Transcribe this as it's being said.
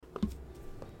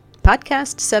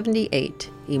Podcast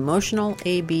 78, Emotional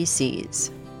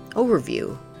ABCs.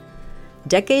 Overview.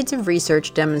 Decades of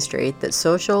research demonstrate that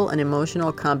social and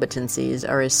emotional competencies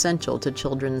are essential to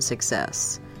children's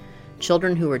success.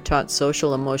 Children who are taught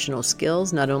social emotional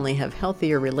skills not only have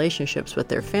healthier relationships with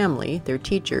their family, their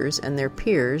teachers, and their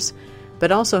peers,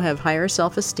 but also have higher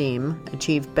self-esteem,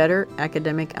 achieve better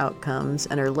academic outcomes,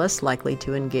 and are less likely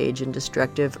to engage in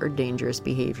destructive or dangerous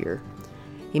behavior.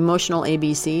 Emotional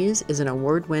ABCs is an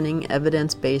award-winning,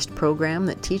 evidence-based program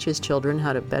that teaches children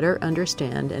how to better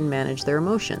understand and manage their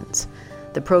emotions.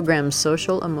 The program's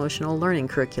social emotional learning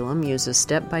curriculum uses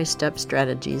step-by-step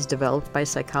strategies developed by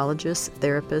psychologists,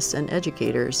 therapists, and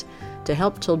educators to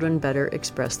help children better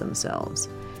express themselves.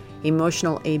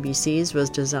 Emotional ABCs was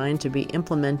designed to be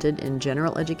implemented in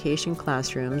general education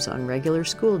classrooms on regular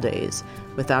school days,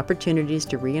 with opportunities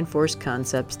to reinforce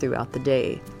concepts throughout the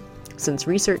day. Since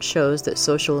research shows that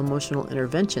social-emotional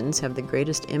interventions have the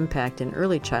greatest impact in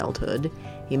early childhood,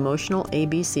 Emotional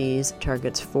ABCs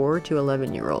targets 4 to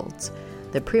 11-year-olds.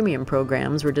 The premium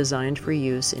programs were designed for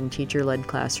use in teacher-led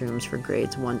classrooms for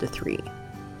grades 1 to 3.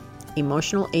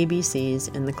 Emotional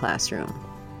ABCs in the classroom.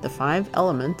 The 5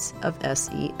 elements of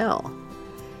SEL.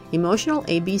 Emotional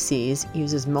ABCs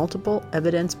uses multiple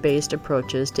evidence-based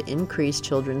approaches to increase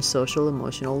children's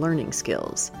social-emotional learning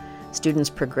skills. Students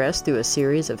progress through a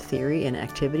series of theory and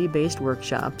activity-based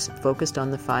workshops focused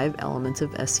on the 5 elements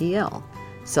of SEL: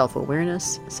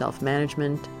 self-awareness,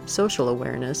 self-management, social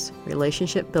awareness,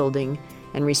 relationship building,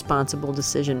 and responsible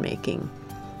decision-making.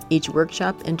 Each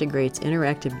workshop integrates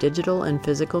interactive digital and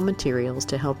physical materials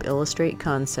to help illustrate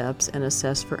concepts and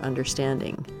assess for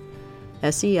understanding.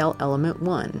 SEL Element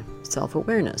 1,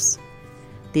 Self-Awareness.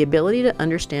 The ability to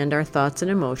understand our thoughts and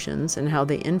emotions and how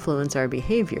they influence our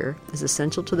behavior is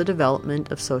essential to the development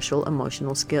of social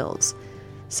emotional skills.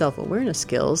 Self-awareness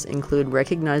skills include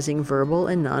recognizing verbal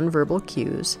and nonverbal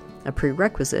cues, a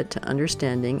prerequisite to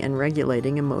understanding and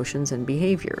regulating emotions and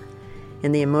behavior.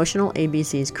 In the Emotional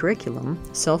ABCs curriculum,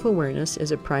 self-awareness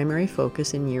is a primary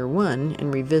focus in Year 1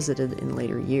 and revisited in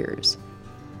later years.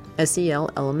 SEL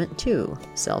Element 2,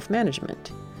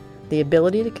 Self-Management. The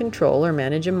ability to control or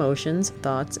manage emotions,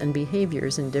 thoughts, and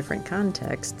behaviors in different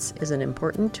contexts is an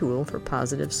important tool for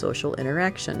positive social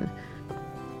interaction.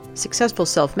 Successful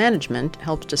self-management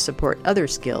helps to support other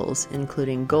skills,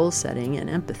 including goal setting and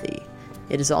empathy.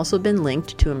 It has also been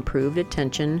linked to improved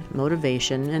attention,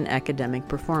 motivation, and academic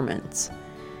performance.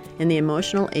 In the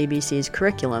Emotional ABCs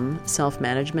curriculum,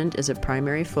 self-management is a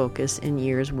primary focus in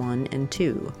Years 1 and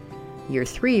 2. Year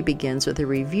 3 begins with a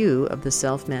review of the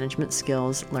self-management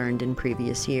skills learned in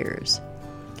previous years.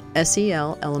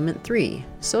 SEL Element 3,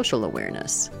 Social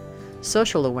Awareness.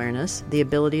 Social awareness, the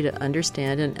ability to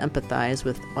understand and empathize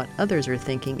with what others are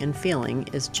thinking and feeling,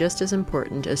 is just as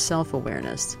important as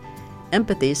self-awareness.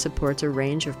 Empathy supports a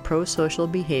range of pro-social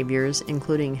behaviors,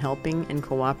 including helping and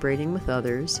cooperating with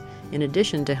others, in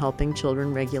addition to helping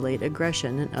children regulate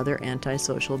aggression and other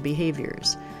antisocial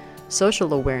behaviors.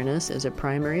 Social awareness is a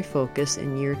primary focus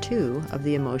in Year 2 of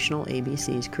the Emotional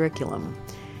ABCs curriculum.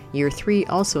 Year 3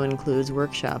 also includes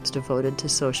workshops devoted to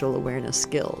social awareness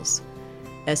skills.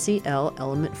 SEL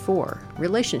Element 4,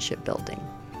 Relationship Building.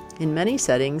 In many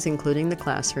settings, including the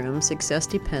classroom, success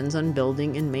depends on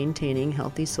building and maintaining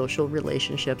healthy social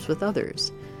relationships with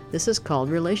others. This is called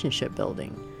relationship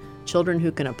building. Children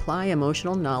who can apply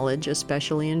emotional knowledge,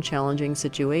 especially in challenging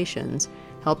situations,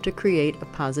 help to create a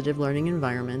positive learning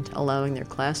environment, allowing their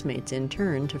classmates in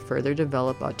turn to further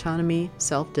develop autonomy,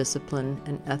 self-discipline,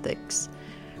 and ethics.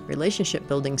 Relationship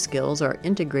building skills are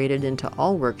integrated into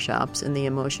all workshops in the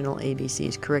Emotional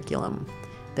ABCs curriculum.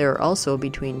 There are also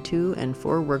between 2 and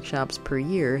 4 workshops per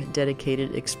year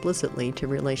dedicated explicitly to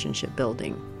relationship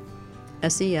building.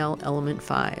 SEL Element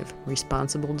 5,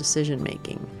 Responsible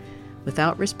Decision-Making.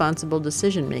 Without responsible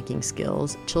decision-making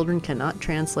skills, children cannot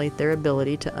translate their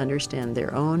ability to understand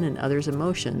their own and others'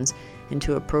 emotions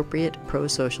into appropriate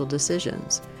pro-social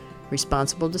decisions.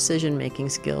 Responsible decision-making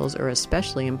skills are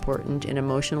especially important in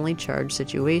emotionally charged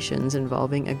situations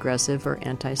involving aggressive or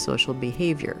antisocial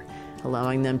behavior,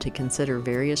 allowing them to consider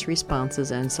various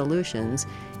responses and solutions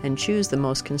and choose the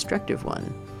most constructive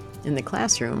one. In the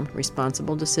classroom,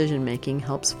 responsible decision-making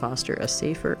helps foster a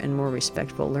safer and more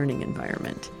respectful learning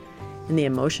environment. In the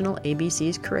Emotional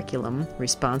ABCs curriculum,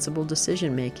 responsible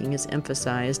decision-making is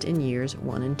emphasized in Years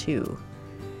 1 and 2.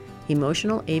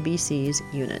 Emotional ABCs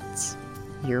Units.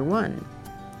 Year 1.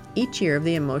 Each year of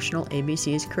the Emotional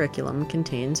ABCs curriculum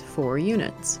contains 4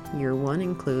 units. Year 1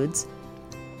 includes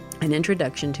an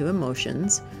introduction to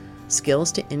emotions,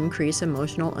 skills to increase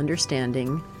emotional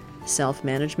understanding,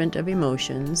 self-management of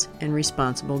emotions, and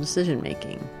responsible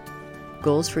decision-making.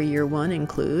 Goals for Year 1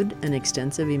 include an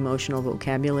extensive emotional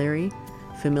vocabulary,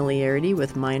 familiarity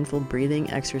with mindful breathing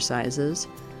exercises,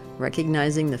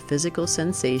 recognizing the physical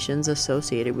sensations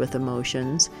associated with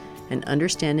emotions, and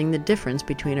understanding the difference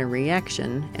between a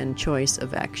reaction and choice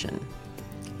of action.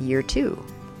 Year 2.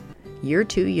 Year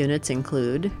 2 units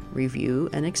include Review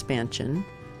and Expansion,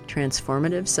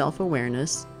 Transformative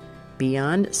Self-Awareness,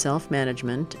 Beyond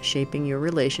Self-Management, Shaping Your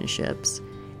Relationships,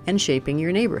 and Shaping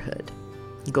Your Neighborhood.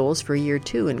 Goals for Year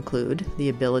 2 include the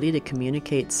ability to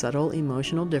communicate subtle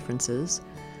emotional differences,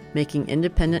 making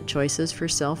independent choices for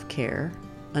self-care,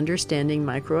 understanding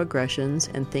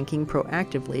microaggressions, and thinking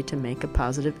proactively to make a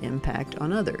positive impact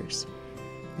on others.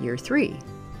 Year 3.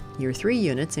 Year 3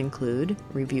 units include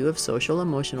Review of Social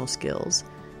Emotional Skills,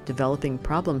 Developing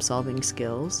Problem-Solving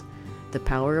Skills, The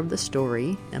Power of the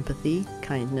Story, Empathy,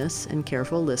 Kindness, and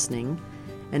Careful Listening,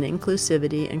 and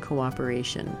Inclusivity and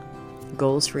Cooperation.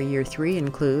 Goals for Year 3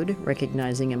 include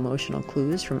recognizing emotional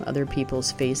clues from other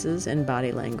people's faces and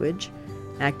body language,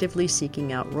 actively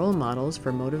seeking out role models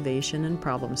for motivation and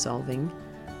problem solving,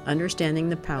 understanding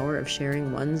the power of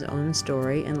sharing one's own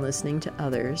story and listening to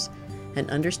others, and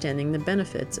understanding the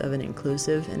benefits of an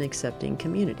inclusive and accepting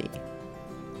community.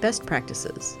 Best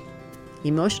practices.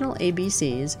 Emotional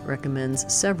ABCs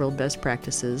recommends several best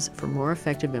practices for more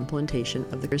effective implementation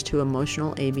of the to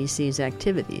Emotional ABCs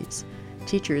activities.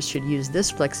 Teachers should use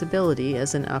this flexibility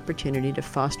as an opportunity to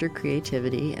foster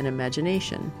creativity and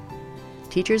imagination.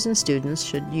 Teachers and students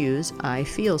should use I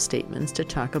feel statements to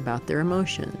talk about their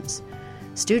emotions.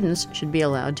 Students should be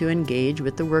allowed to engage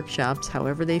with the workshops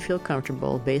however they feel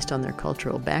comfortable based on their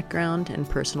cultural background and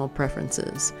personal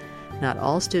preferences. Not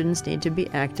all students need to be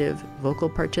active, vocal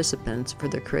participants for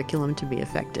their curriculum to be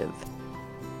effective.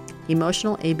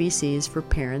 Emotional ABCs for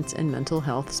parents and mental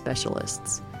health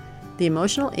specialists. The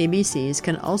emotional ABCs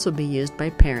can also be used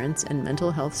by parents and mental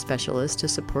health specialists to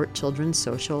support children's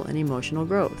social and emotional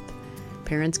growth.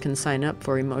 Parents can sign up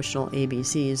for Emotional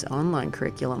ABC's online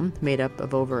curriculum made up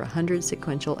of over 100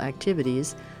 sequential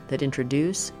activities that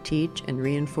introduce, teach, and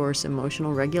reinforce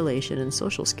emotional regulation and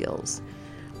social skills.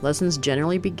 Lessons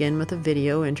generally begin with a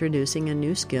video introducing a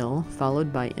new skill,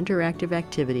 followed by interactive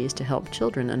activities to help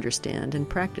children understand and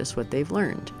practice what they've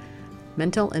learned.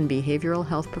 Mental and behavioral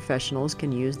health professionals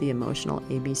can use the Emotional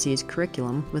ABCs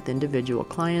curriculum with individual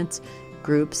clients,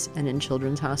 groups, and in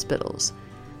children's hospitals.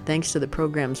 Thanks to the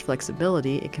program's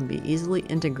flexibility, it can be easily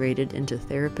integrated into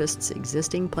therapists'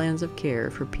 existing plans of care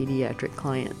for pediatric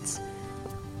clients.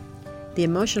 The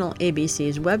Emotional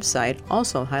ABCs website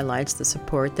also highlights the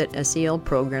support that SEL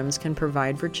programs can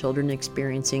provide for children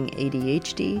experiencing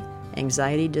ADHD,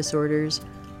 anxiety disorders,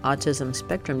 autism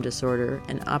spectrum disorder,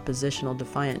 and oppositional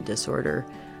defiant disorder,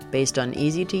 based on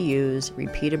easy-to-use,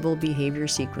 repeatable behavior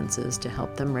sequences to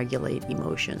help them regulate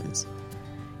emotions.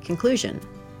 Conclusion.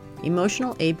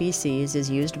 Emotional ABCs is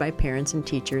used by parents and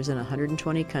teachers in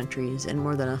 120 countries and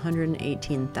more than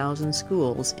 118,000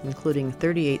 schools, including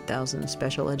 38,000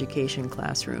 special education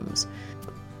classrooms.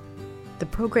 The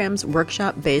program's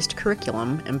workshop-based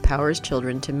curriculum empowers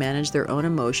children to manage their own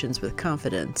emotions with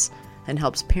confidence and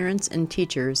helps parents and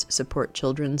teachers support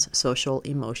children's social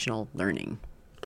emotional learning.